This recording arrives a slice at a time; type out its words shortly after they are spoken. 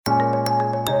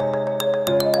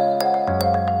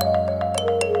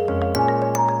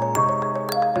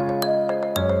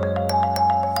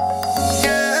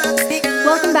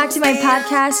back to my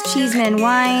podcast, Cheese Men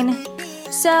Wine.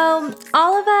 So,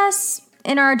 all of us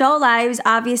in our adult lives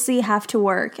obviously have to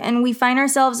work, and we find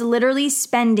ourselves literally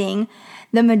spending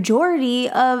the majority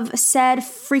of said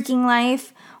freaking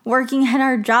life working at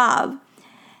our job.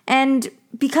 And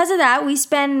because of that, we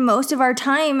spend most of our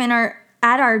time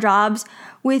at our jobs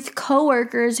with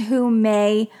coworkers who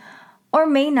may or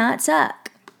may not suck.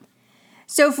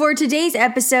 So for today's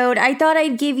episode, I thought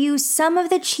I'd give you some of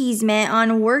the cheesemint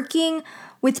on working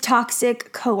with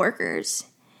toxic coworkers.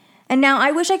 And now I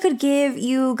wish I could give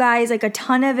you guys like a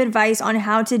ton of advice on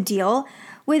how to deal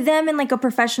with them in like a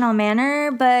professional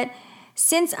manner, but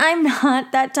since I'm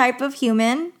not that type of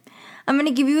human, I'm going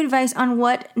to give you advice on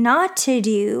what not to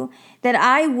do that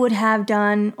I would have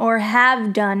done or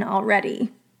have done already.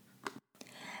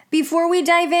 Before we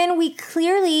dive in, we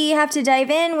clearly have to dive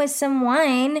in with some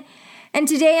wine. And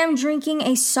today I'm drinking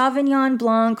a Sauvignon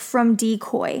Blanc from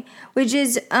Decoy, which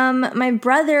is my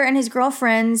brother and his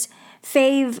girlfriend's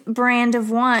fave brand of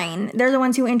wine. They're the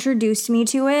ones who introduced me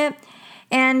to it.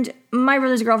 And my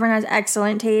brother's girlfriend has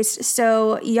excellent taste,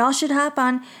 so y'all should hop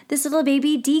on this little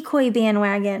baby Decoy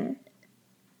bandwagon.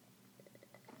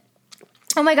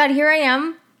 Oh my God, here I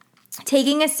am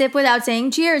taking a sip without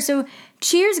saying cheers. So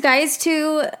cheers, guys,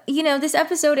 to, this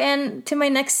episode and to my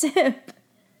next sip.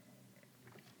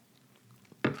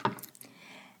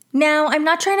 Now, I'm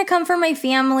not trying to come from my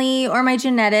family or my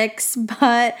genetics,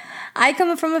 but I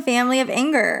come from a family of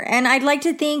anger, and I'd like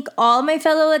to think all my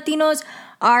fellow Latinos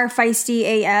are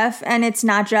feisty AF, and it's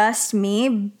not just me,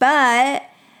 but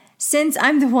since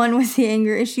I'm the one with the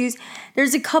anger issues,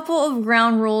 there's a couple of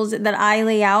ground rules that I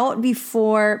lay out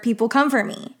before people come for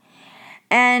me.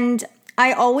 And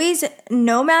I always,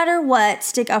 no matter what,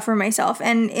 stick up for myself,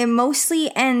 and it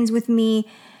mostly ends with me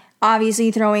obviously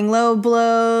throwing low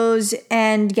blows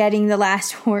and getting the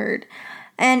last word.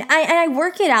 And I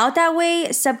work it out that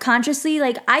way subconsciously.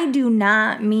 Like, I don't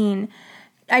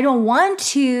want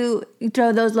to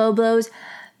throw those low blows,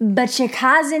 but you're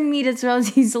causing me to throw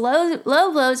these low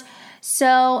blows.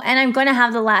 So, and I'm going to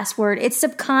have the last word. It's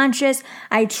subconscious.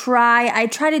 I try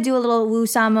to do a little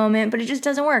woo-saw moment, but it just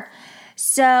doesn't work.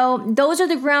 So those are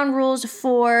the ground rules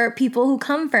for people who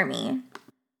come for me.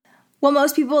 Well,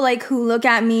 most people who look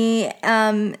at me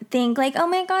think oh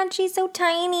my God, she's so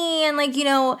tiny. And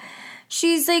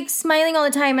she's smiling all the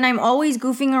time. And I'm always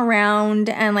goofing around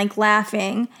and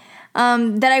laughing.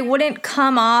 That I wouldn't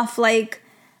come off like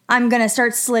I'm going to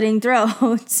start slitting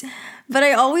throats. But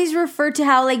I always refer to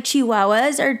how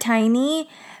chihuahuas are tiny.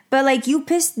 But you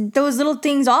piss those little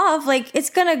things off,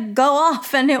 it's going to go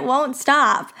off and it won't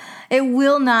stop. It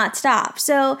will not stop.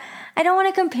 So I don't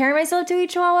want to compare myself to a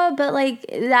chihuahua, but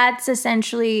that's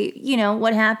essentially,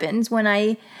 what happens when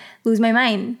I lose my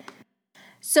mind.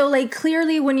 So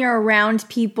clearly when you're around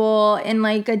people in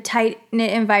a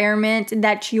tight-knit environment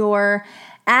that you're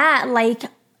at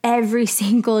every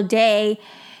single day,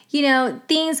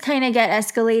 things kind of get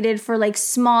escalated for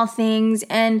small things,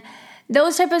 and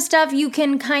those type of stuff you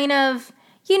can kind of,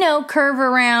 curve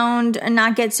around and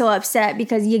not get so upset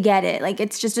because you get it.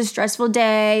 It's just a stressful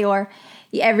day, or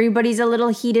everybody's a little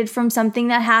heated from something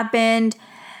that happened.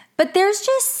 But there's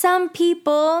just some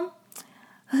people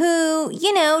who,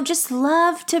 just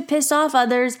love to piss off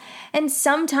others. And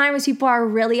sometimes people are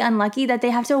really unlucky that they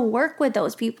have to work with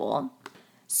those people.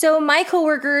 So my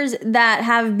coworkers that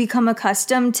have become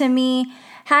accustomed to me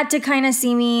had to kind of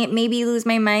see me maybe lose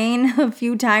my mind a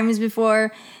few times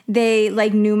before they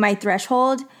knew my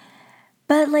threshold.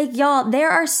 But y'all, there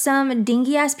are some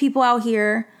dingy ass people out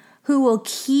here who will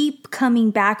keep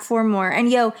coming back for more.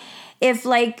 And if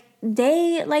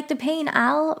they like the pain,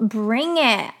 I'll bring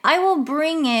it. I will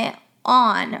bring it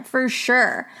on for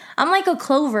sure. I'm like a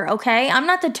clover, okay? I'm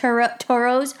not the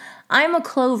toros. I'm a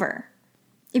clover.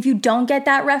 If you don't get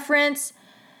that reference,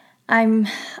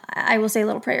 I will say a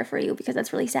little prayer for you because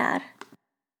that's really sad.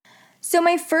 So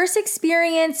my first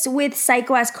experience with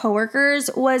psycho-ass coworkers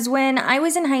was when I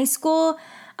was in high school.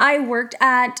 I worked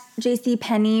at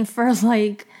JCPenney for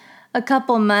a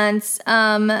couple months.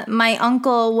 My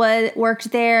uncle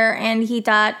worked there, and he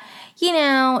thought,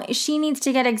 she needs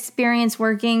to get experience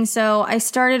working. So I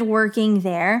started working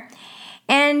there.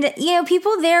 And,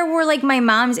 people there were my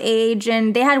mom's age,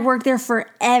 and they had worked there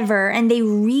forever, and they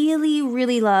really,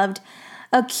 really loved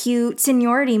a cute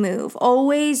seniority move,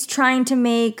 always trying to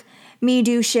make me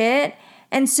do shit.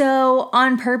 And so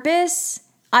on purpose,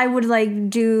 I would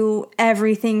do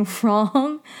everything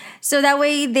wrong so that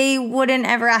way they wouldn't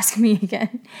ever ask me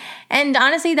again. And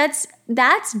honestly,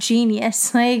 that's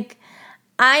genius.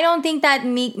 I don't think that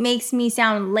makes me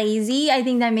sound lazy. I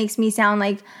think that makes me sound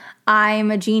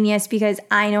I'm a genius because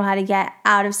I know how to get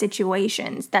out of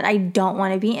situations that I don't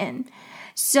want to be in.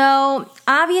 So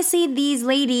obviously these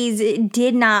ladies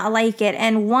did not like it.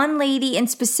 And one lady in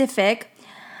specific,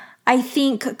 I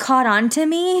think, caught on to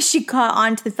me. She caught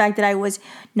on to the fact that I was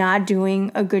not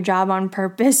doing a good job on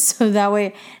purpose. So that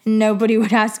way nobody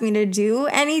would ask me to do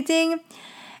anything.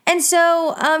 And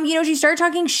so, she started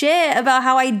talking shit about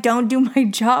how I don't do my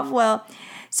job well.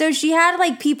 So she had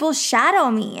like people shadow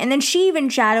me. And then she even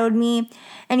shadowed me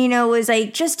and, was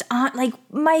like just like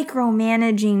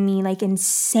micromanaging me like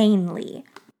insanely.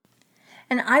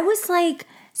 And I was like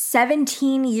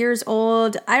 17 years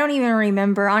old. I don't even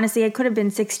remember. Honestly, I could have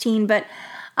been 16, but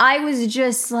I was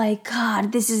just like,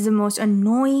 God, this is the most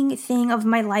annoying thing of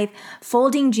my life.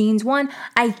 Folding jeans. One,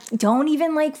 I don't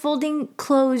even like folding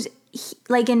clothes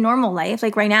like in normal life.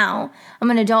 Like right now,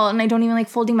 I'm an adult and I don't even like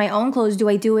folding my own clothes. Do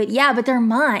I do it? Yeah, but they're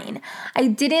mine. I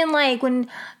didn't like when,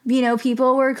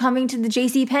 people were coming to the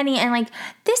JCPenney and like,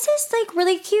 this is like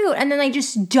really cute. And then they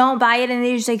just don't buy it and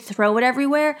they just like throw it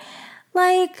everywhere.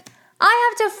 Like, I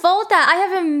have to fold that. I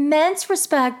have immense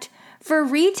respect for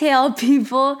retail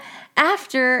people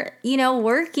after,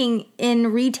 working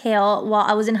in retail while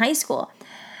I was in high school.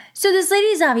 So this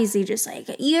lady's obviously just like,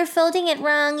 you're folding it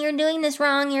wrong, you're doing this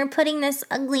wrong, you're putting this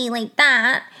ugly like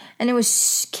that. And it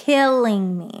was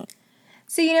killing me.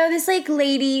 So, this like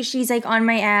lady, she's like on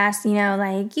my ass,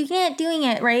 like, you can't doing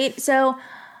it, right? So,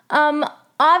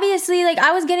 obviously, like,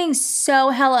 I was getting so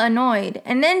hella annoyed.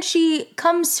 And then she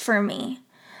comes for me,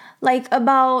 like,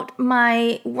 about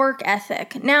my work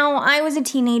ethic. Now, I was a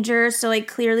teenager, so, like,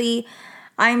 clearly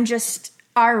I'm just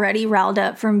already riled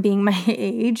up from being my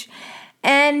age.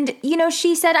 And,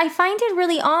 she said, I find it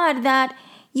really odd that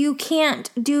you can't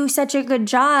do such a good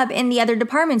job in the other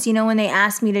departments, when they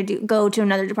asked me to go to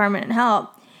another department and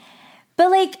help. But,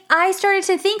 like, I started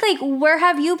to think, like, where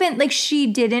have you been? Like, she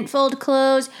didn't fold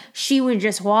clothes. She would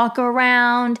just walk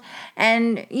around.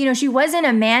 And, she wasn't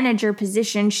a manager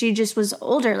position. She just was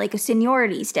older, like a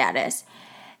seniority status.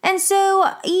 And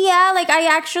so, yeah, like, I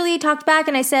actually talked back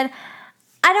and I said,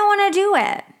 I don't want to do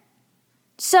it.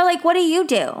 So, like, what do you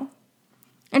do?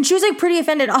 And she was, like, pretty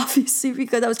offended, obviously,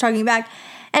 because I was talking back.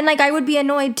 And, like, I would be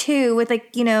annoyed, too, with,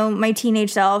 like, my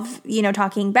teenage self,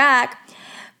 talking back.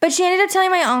 But she ended up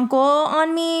telling my uncle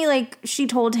on me. Like, she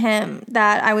told him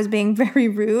that I was being very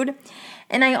rude.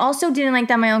 And I also didn't like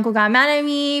that my uncle got mad at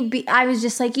me. I was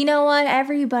just like, you know what?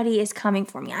 Everybody is coming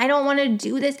for me. I don't want to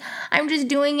do this. I'm just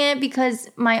doing it because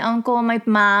my uncle and my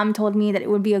mom told me that it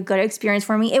would be a good experience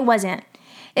for me. It wasn't.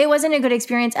 It wasn't a good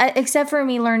experience, except for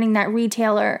me learning that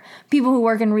people who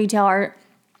work in retail are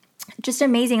just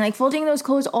amazing. Like, folding those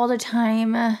clothes all the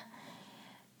time.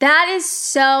 That is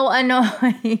so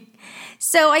annoying.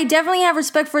 So I definitely have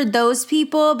respect for those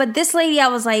people. But this lady, I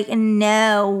was like,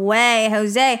 no way,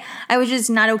 Jose. I was just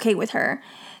not okay with her.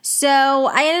 So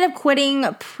I ended up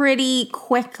quitting pretty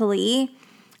quickly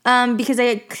because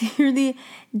I clearly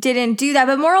didn't do that.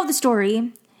 But moral of the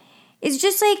story is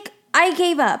just like, I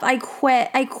gave up. I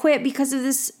quit because of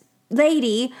this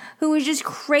lady who was just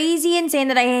crazy insane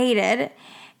that I hated.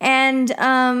 And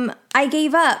I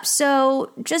gave up.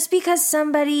 So just because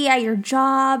somebody at your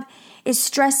job is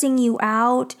stressing you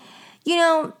out,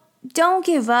 don't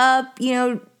give up.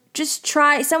 Just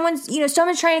try. Someone's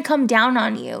trying to come down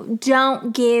on you.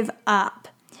 Don't give up.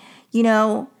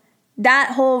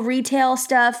 That whole retail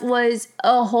stuff was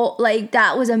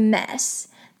that was a mess.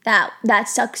 That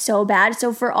sucks so bad.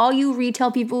 So for all you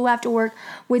retail people who have to work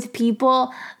with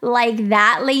people like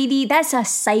that lady, that's a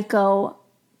psycho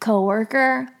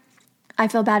coworker. I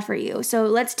feel bad for you. So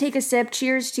let's take a sip.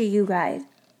 Cheers to you guys.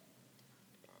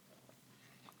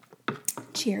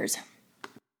 Cheers.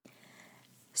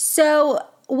 So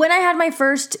when I had my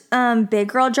first big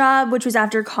girl job, which was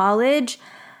after college,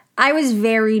 I was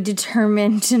very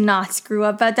determined to not screw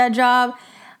up at that job.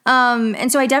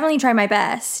 And so I definitely tried my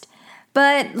best.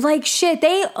 But, like, shit,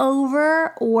 they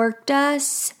overworked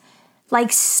us, like,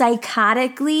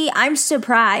 psychotically. I'm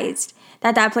surprised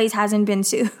that place hasn't been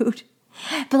sued.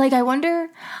 But, like, I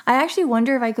actually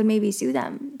wonder if I could maybe sue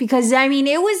them. Because, I mean,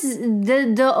 it was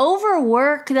the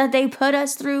overwork that they put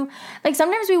us through. Like,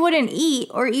 sometimes we wouldn't eat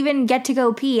or even get to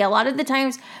go pee. A lot of the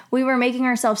times we were making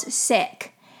ourselves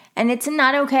sick. And it's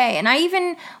not okay. And I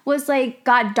even was like,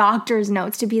 got doctor's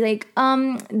notes to be like,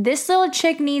 this little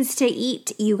chick needs to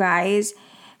eat, you guys.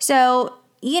 So,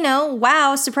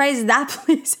 wow, surprised that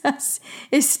place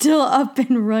is still up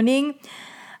and running.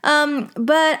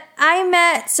 But I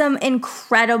met some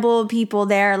incredible people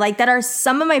there, like that are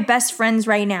some of my best friends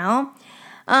right now.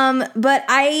 But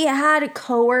I had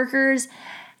coworkers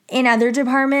in other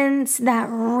departments that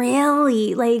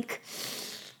really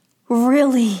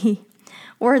really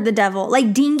were the devil.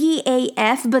 Like dingy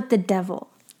AF, but the devil.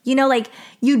 You know, like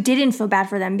you didn't feel bad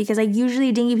for them because like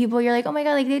usually dingy people, you're like, oh my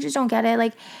God, like they just don't get it.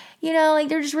 Like, you know, like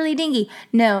they're just really dingy.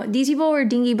 No, these people were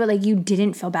dingy, but like you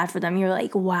didn't feel bad for them. You're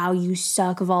like, wow, you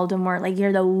suck, Voldemort. Like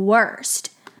you're the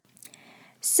worst.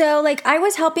 So like I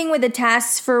was helping with the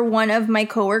tasks for one of my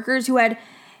coworkers who had,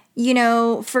 you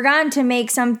know, forgotten to make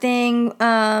something.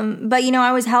 But, you know,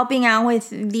 I was helping out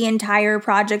with the entire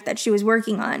project that she was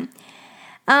working on.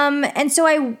 And so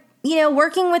I, you know,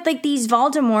 working with like these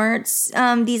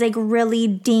Voldemorts, these like really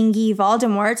dingy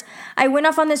Voldemorts, I went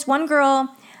off on this one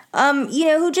girl, you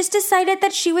know, who just decided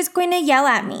that she was going to yell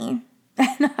at me.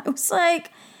 And I was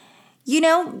like, you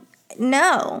know,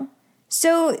 no.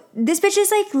 So this bitch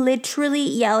is like literally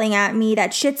yelling at me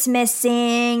that shit's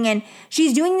missing, and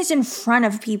she's doing this in front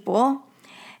of people.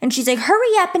 And she's like,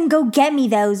 hurry up and go get me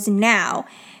those now.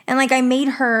 And like I made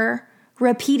her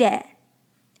repeat it.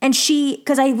 And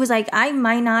because I was like, I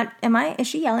might not, is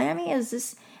she yelling at me?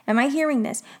 Am I hearing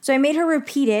this? So I made her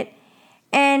repeat it.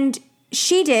 And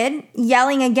she did,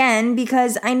 yelling again,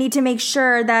 because I need to make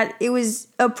sure that it was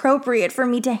appropriate for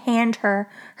me to hand her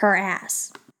her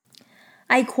ass.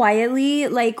 I quietly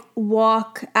like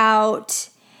walk out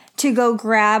to go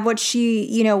grab what she,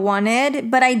 you know, wanted,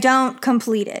 but I don't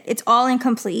complete it. It's all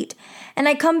incomplete. And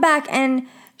I come back and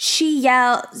she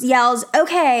yells,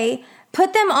 okay,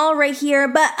 put them all right here,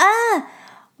 but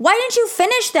why didn't you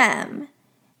finish them?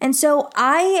 And so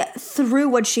I threw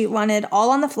what she wanted all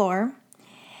on the floor.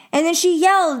 And then she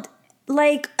yelled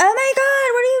like, oh my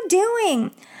God, what are you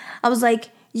doing? I was like,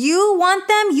 you want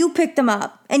them, you pick them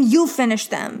up and you finish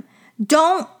them.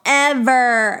 Don't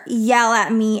ever yell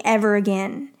at me ever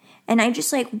again. And I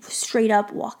just like straight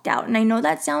up walked out. And I know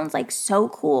that sounds like so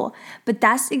cool, but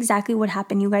that's exactly what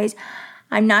happened, you guys.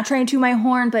 I'm not trying to toot my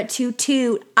horn, but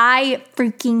toot, I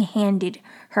freaking handed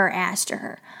her ass to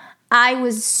her. I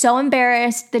was so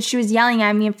embarrassed that she was yelling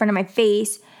at me in front of my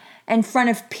face, in front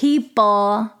of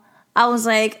people. I was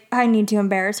like, I need to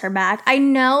embarrass her back. I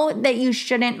know that you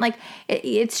shouldn't, like,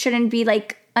 it shouldn't be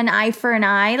like an eye for an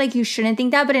eye. Like, you shouldn't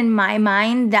think that, but in my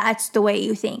mind, that's the way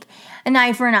you think. An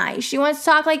eye for an eye. She wants to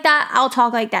talk like that, I'll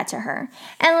talk like that to her.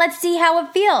 And let's see how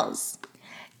it feels.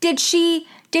 Did she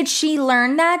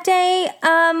learn that day?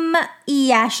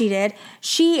 Yeah, she did.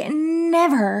 She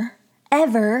never,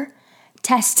 ever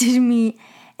tested me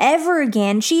ever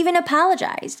again. She even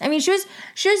apologized. I mean, she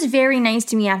was very nice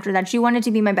to me after that. She wanted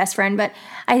to be my best friend, but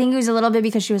I think it was a little bit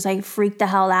because she was like freaked the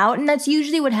hell out. And that's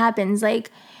usually what happens.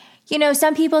 Like, you know,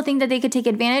 some people think that they could take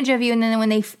advantage of you, and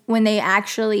then when they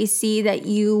actually see that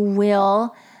you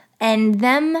will end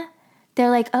them, they're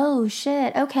like, oh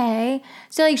shit, okay.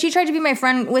 So like she tried to be my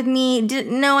friend with me.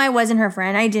 No, I wasn't her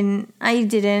friend. I didn't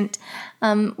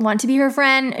want to be her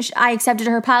friend. I accepted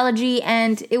her apology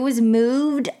and it was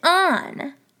moved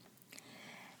on.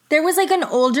 There was like an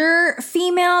older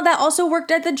female that also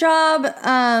worked at the job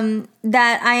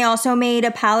that I also made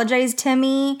apologize to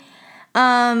me,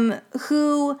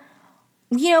 who,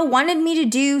 you know, wanted me to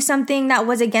do something that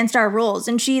was against our rules.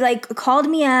 And she like called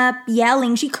me up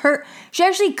yelling. She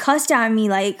actually cussed at me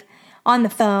like on the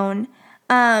phone.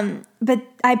 But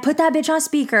I put that bitch on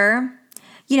speaker,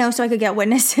 you know, so I could get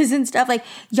witnesses and stuff. Like,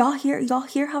 y'all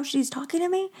hear how she's talking to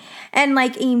me? And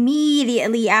like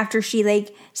immediately after she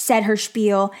like said her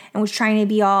spiel and was trying to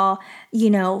be all, you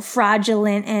know,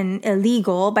 fraudulent and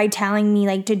illegal by telling me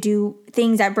like to do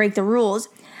things that break the rules,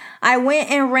 I went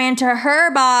and ran to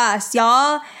her boss,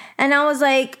 y'all. And I was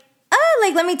like, oh,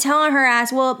 like, let me tell on her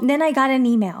ass. Well, then I got an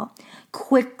email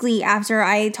quickly after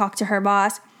I talked to her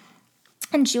boss.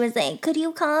 And she was like, could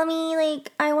you call me?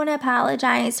 Like, I want to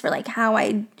apologize for like how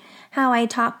I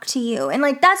talk to you. And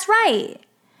like, that's right.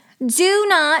 Do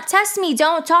not test me.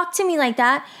 Don't talk to me like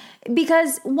that.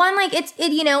 Because one, like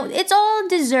you know, it's all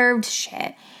deserved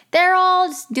shit. They're all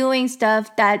just doing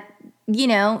stuff that, you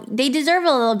know, they deserve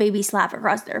a little baby slap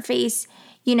across their face.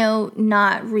 You know,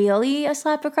 not really a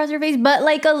slap across their face, but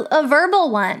like a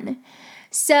verbal one.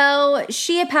 So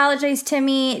she apologized to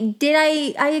me.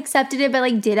 I accepted it, but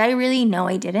like, did I really? No,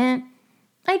 I didn't.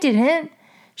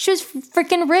 She was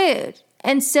freaking rude.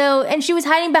 And she was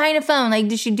hiding behind a phone. Like,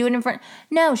 did she do it in front?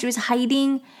 No, she was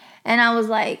hiding. And I was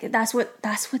like, that's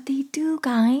what they do,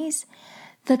 guys.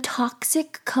 The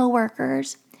toxic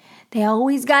coworkers. They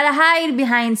always gotta hide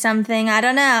behind something. I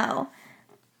don't know.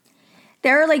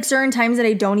 There are like certain times that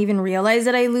I don't even realize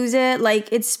that I lose it. Like,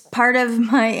 it's part of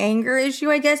my anger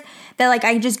issue, I guess, that like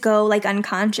I just go like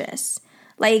unconscious.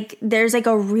 Like, there's like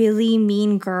a really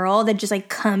mean girl that just like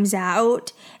comes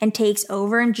out and takes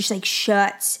over and just like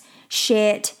shuts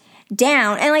shit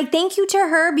down. And like, thank you to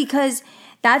her, because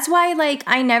That's why, like,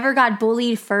 I never got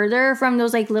bullied further from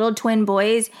those, like, little twin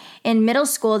boys in middle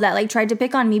school that, like, tried to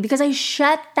pick on me, because I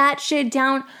shut that shit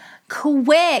down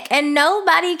quick and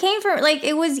nobody came for it. Like,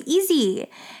 it was easy.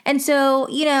 And so,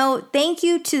 thank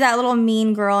you to that little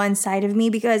mean girl inside of me,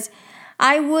 because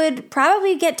I would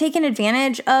probably get taken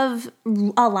advantage of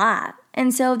a lot.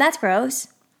 And so that's gross.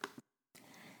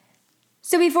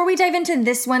 So before we dive into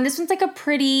this one's like a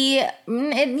pretty, I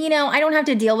don't have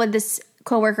to deal with this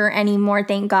coworker anymore,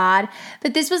 thank God.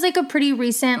 But this was like a pretty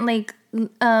recent, like,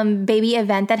 baby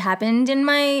event that happened in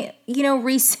my,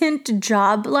 recent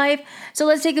job life. So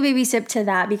let's take a baby sip to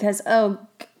that, because,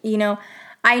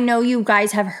 I know you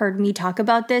guys have heard me talk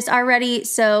about this already.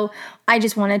 So I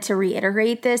just wanted to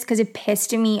reiterate this because it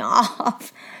pissed me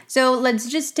off. So let's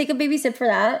just take a baby sip for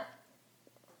that.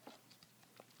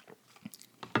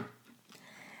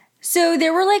 So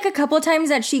there were like a couple times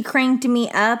that she cranked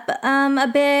me up a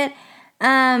bit,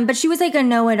 but she was like a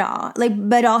know-it-all, like,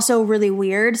 but also really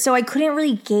weird. So I couldn't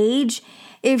really gauge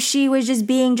if she was just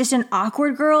being just an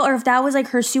awkward girl or if that was like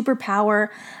her superpower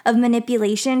of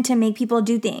manipulation to make people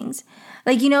do things.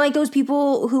 Like, like those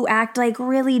people who act like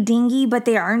really dingy, but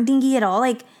they aren't dingy at all.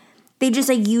 Like they just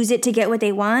like use it to get what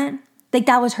they want. Like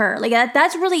that was her. Like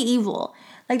that's really evil.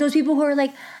 Like those people who are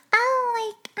like,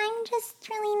 oh, like I'm just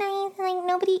really nice. Like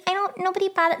nobody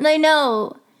bought it. Like,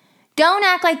 no, don't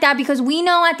act like that, because we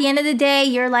know at the end of the day,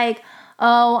 you're like,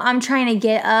 oh, I'm trying to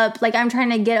get up. Like I'm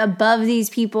trying to get above these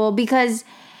people, because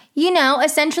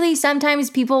essentially sometimes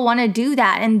people want to do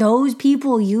that. And those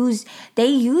people use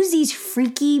these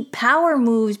freaky power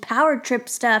moves, power trip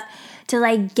stuff to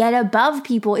like get above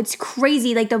people. It's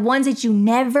crazy. Like the ones that you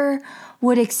never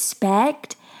would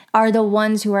expect are the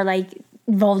ones who are like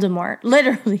Voldemort,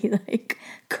 literally like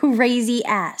crazy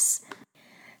ass.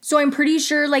 So I'm pretty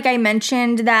sure, like I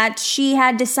mentioned, that she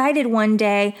had decided one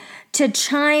day to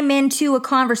chime into a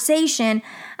conversation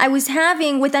I was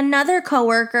having with another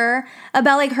coworker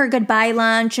about like her goodbye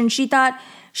lunch, and she thought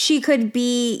she could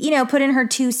be, put in her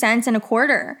 2 cents and a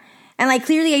quarter. And like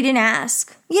clearly I didn't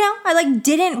ask. I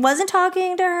like wasn't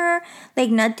talking to her. Like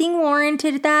nothing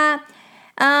warranted that.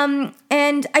 And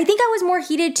I think I was more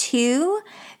heated too,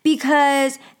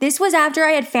 because this was after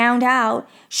I had found out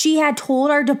she had told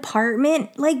our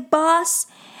department like boss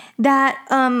that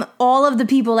all of the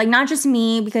people, like not just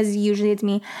me, because usually it's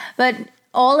me, but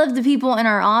all of the people in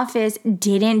our office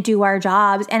didn't do our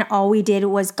jobs, and all we did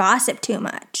was gossip too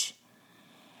much.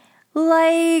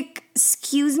 Like,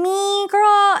 excuse me,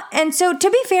 girl. And so to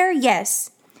be fair,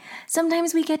 yes,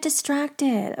 sometimes we get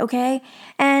distracted, okay?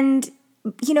 And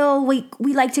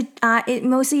we like to,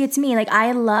 mostly it's me. Like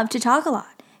I love to talk a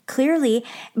lot, clearly,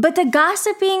 but the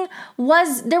gossiping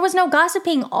there was no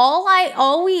gossiping.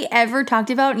 All we ever talked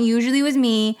about, usually was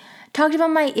me, talked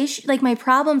about my issue, like my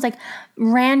problems, like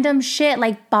random shit,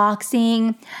 like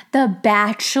boxing, The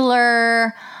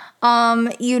Bachelor,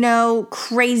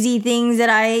 crazy things that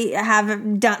I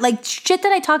have done, like shit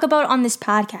that I talk about on this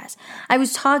podcast. I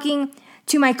was talking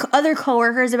to my other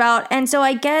coworkers about, and so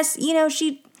I guess,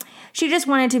 she just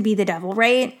wanted to be the devil,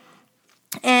 right?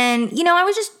 And, I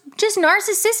was just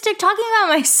narcissistic talking about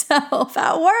myself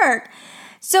at work.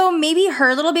 So maybe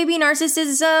her little baby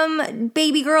narcissism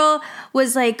baby girl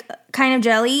was like kind of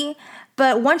jelly.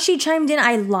 But once she chimed in,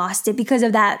 I lost it because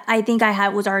of that. I think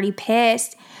was already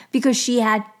pissed because she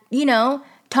had,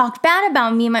 talked bad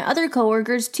about me and my other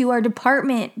coworkers to our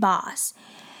department boss.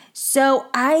 So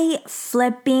I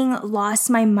flipping lost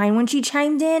my mind when she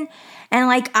chimed in. And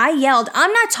like I yelled,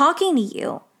 I'm not talking to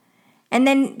you. And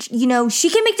then, she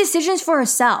can make decisions for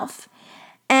herself.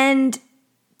 And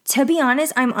to be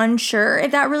honest, I'm unsure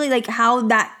if that really like how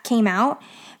that came out,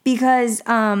 because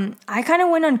I kind of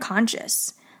went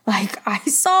unconscious. Like I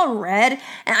saw red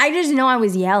and I just know I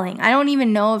was yelling. I don't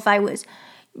even know if I was,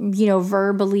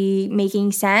 verbally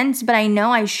making sense, but I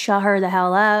know I shut her the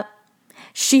hell up.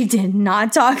 She did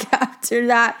not talk after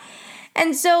that.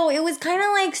 And so it was kind of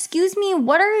like, excuse me,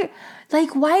 why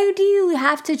do you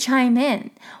have to chime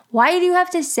in? Why do you have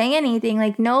to say anything?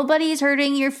 Like nobody's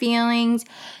hurting your feelings.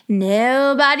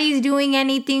 Nobody's doing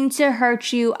anything to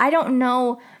hurt you. I don't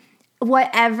know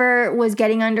whatever was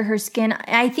getting under her skin.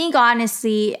 I think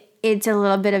honestly, it's a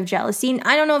little bit of jealousy.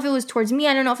 I don't know if it was towards me.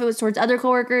 I don't know if it was towards other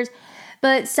coworkers,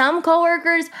 but some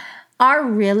coworkers are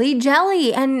really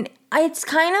jelly, and it's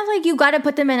kind of like you got to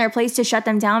put them in their place to shut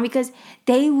them down, because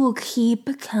they will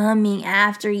keep coming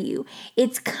after you.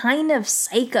 It's kind of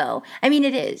psycho. I mean,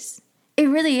 it is. It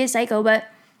really is psycho, but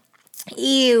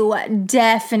ew,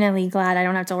 definitely glad I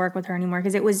don't have to work with her anymore,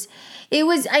 because it was,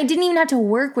 I didn't even have to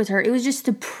work with her. It was just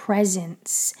the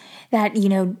presence that,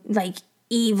 like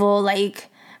evil, like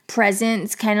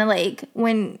presence, kind of like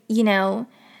when,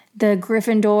 the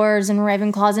Gryffindors and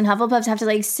Ravenclaws and Hufflepuffs have to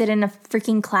like sit in a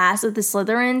freaking class with the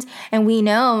Slytherins, and we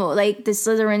know like the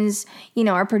Slytherins,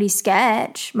 are pretty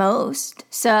sketch most.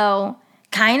 So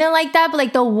kind of like that, but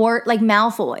like like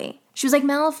Malfoy. She was like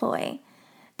Malfoy,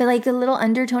 but like the little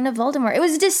undertone of Voldemort. It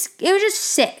was just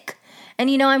sick. And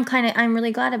I'm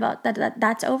really glad about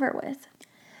that's over with.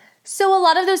 So a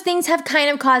lot of those things have kind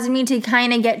of caused me to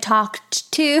kind of get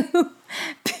talked to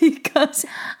because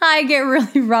I get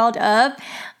really riled up.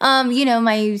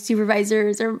 My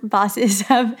supervisors or bosses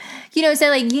have, said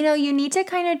like, you need to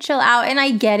kind of chill out. And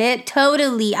I get it.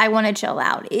 Totally. I want to chill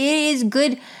out. It is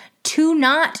good to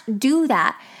not do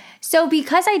that. So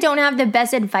because I don't have the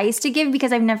best advice to give,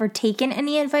 because I've never taken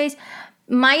any advice,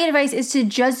 my advice is to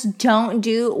just don't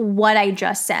do what I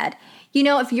just said.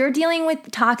 If you're dealing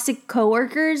with toxic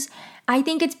coworkers, I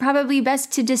think it's probably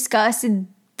best to discuss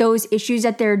those issues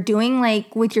that they're doing,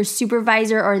 like with your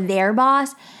supervisor or their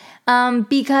boss,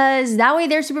 because that way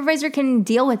their supervisor can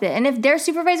deal with it. And if their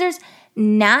supervisor's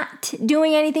not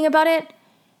doing anything about it,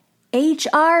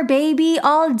 HR, baby,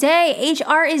 all day.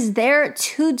 HR is there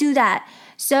to do that.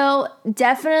 So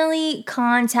definitely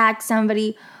contact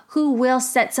somebody who will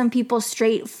set some people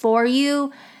straight for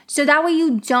you. So that way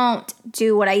you don't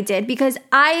do what I did, because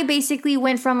I basically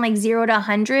went from like 0 to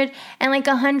 100, and like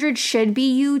 100 should be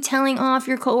you telling off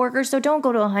your coworkers. So don't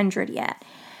go to 100 yet.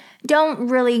 Don't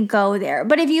really go there.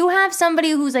 But if you have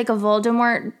somebody who's like a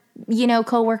Voldemort,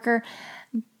 coworker,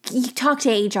 you talk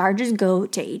to HR. Just go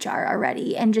to HR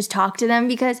already and just talk to them,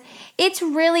 because it's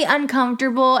really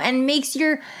uncomfortable and that's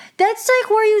like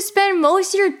where you spend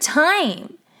most of your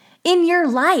time in your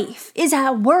life is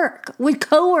at work with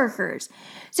coworkers.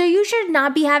 So you should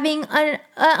not be having an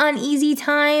uneasy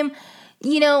time.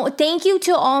 Thank you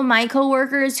to all my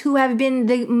coworkers who have been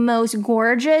the most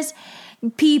gorgeous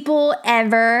people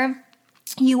ever.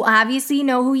 You obviously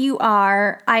know who you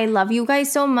are. I love you guys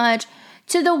so much.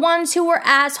 To the ones who were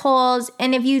assholes,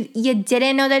 and if you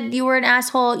didn't know that you were an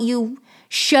asshole, you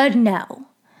should know.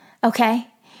 Okay?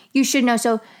 You should know.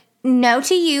 So no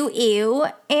to you, ew.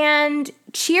 And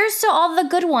cheers to all the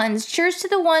good ones. Cheers to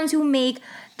the ones who make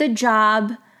the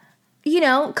job,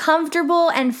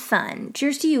 comfortable and fun.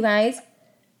 Cheers to you guys.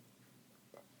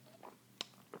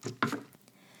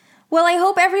 Well, I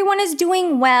hope everyone is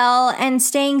doing well and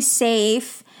staying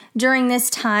safe during this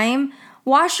time.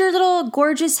 Wash your little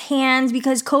gorgeous hands,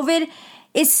 because COVID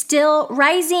is still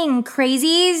rising,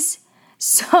 crazies.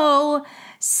 So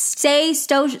stay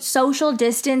social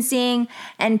distancing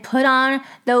and put on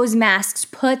those masks.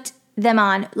 Put them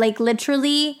on. Like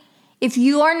literally, if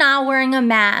you are not wearing a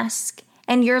mask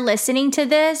and you're listening to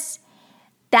this,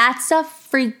 that's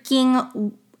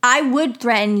I would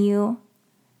threaten you,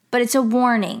 but it's a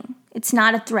warning. It's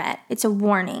not a threat. It's a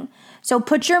warning. So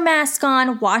put your mask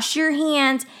on, wash your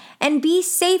hands, and be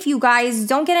safe, you guys.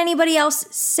 Don't get anybody else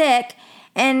sick,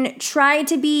 and try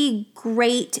to be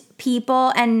great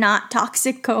people and not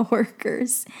toxic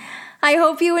coworkers. I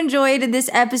hope you enjoyed this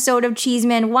episode of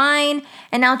Cheeseman Wine,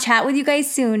 and I'll chat with you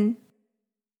guys soon.